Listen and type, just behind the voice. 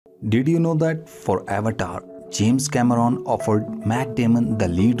Did you know that for Avatar, James Cameron offered Matt Damon the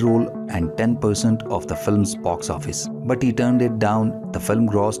lead role and 10% of the film's box office, but he turned it down. The film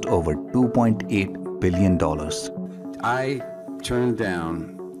grossed over $2.8 billion. I turned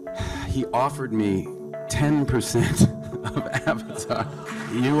down, he offered me 10% of Avatar.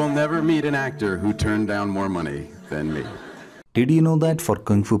 You will never meet an actor who turned down more money than me. Did you know that for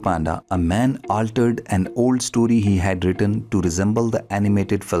Kungfu Panda, a man altered an old story he had written to resemble the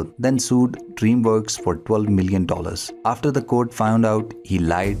animated film, then sued DreamWorks for $12 million. After the court found out he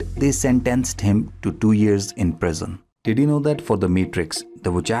lied, they sentenced him to 2 years in prison. Did you know that for The Matrix,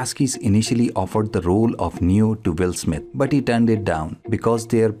 the Wachowskis initially offered the role of Neo to Will Smith, but he turned it down because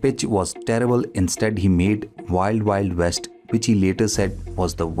their pitch was terrible. Instead, he made Wild Wild West, which he later said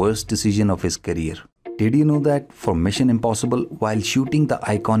was the worst decision of his career. Did you know that for Mission Impossible, while shooting the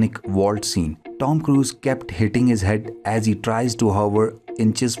iconic vault scene, Tom Cruise kept hitting his head as he tries to hover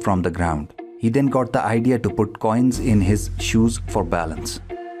inches from the ground? He then got the idea to put coins in his shoes for balance.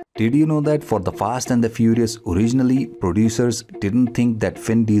 Did you know that for The Fast and the Furious, originally producers didn't think that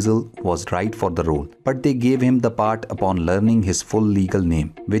Vin Diesel was right for the role, but they gave him the part upon learning his full legal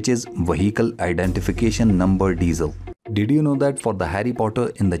name, which is Vehicle Identification Number Diesel. Did you know that for the Harry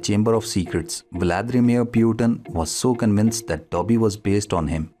Potter in the Chamber of Secrets, Vladimir Putin was so convinced that Dobby was based on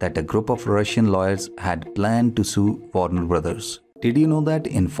him that a group of Russian lawyers had planned to sue Warner Brothers? Did you know that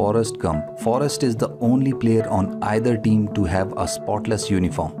in Forrest Gump, Forrest is the only player on either team to have a spotless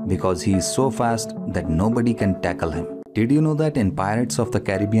uniform because he is so fast that nobody can tackle him? Did you know that in Pirates of the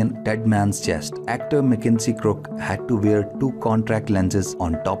Caribbean, Dead Man's Chest, actor Mackenzie Crook had to wear 2 contact lenses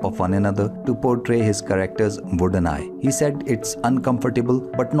on top of one another to portray his character's wooden eye? He said it's uncomfortable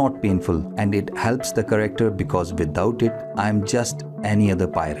but not painful, and it helps the character because without it, I'm just any other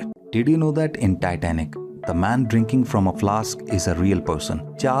pirate. Did you know that in Titanic, the man drinking from a flask is a real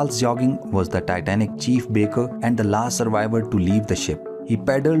person? Charles Jogging was the Titanic chief baker and the last survivor to leave the ship. He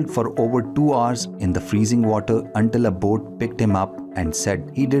paddled for over 2 hours in the freezing water until a boat picked him up and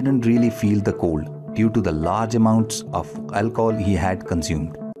said he didn't really feel the cold due to the large amounts of alcohol he had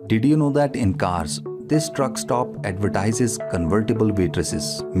consumed. Did you know that in Cars, this truck stop advertises convertible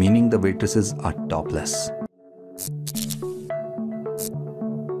waitresses, meaning the waitresses are topless?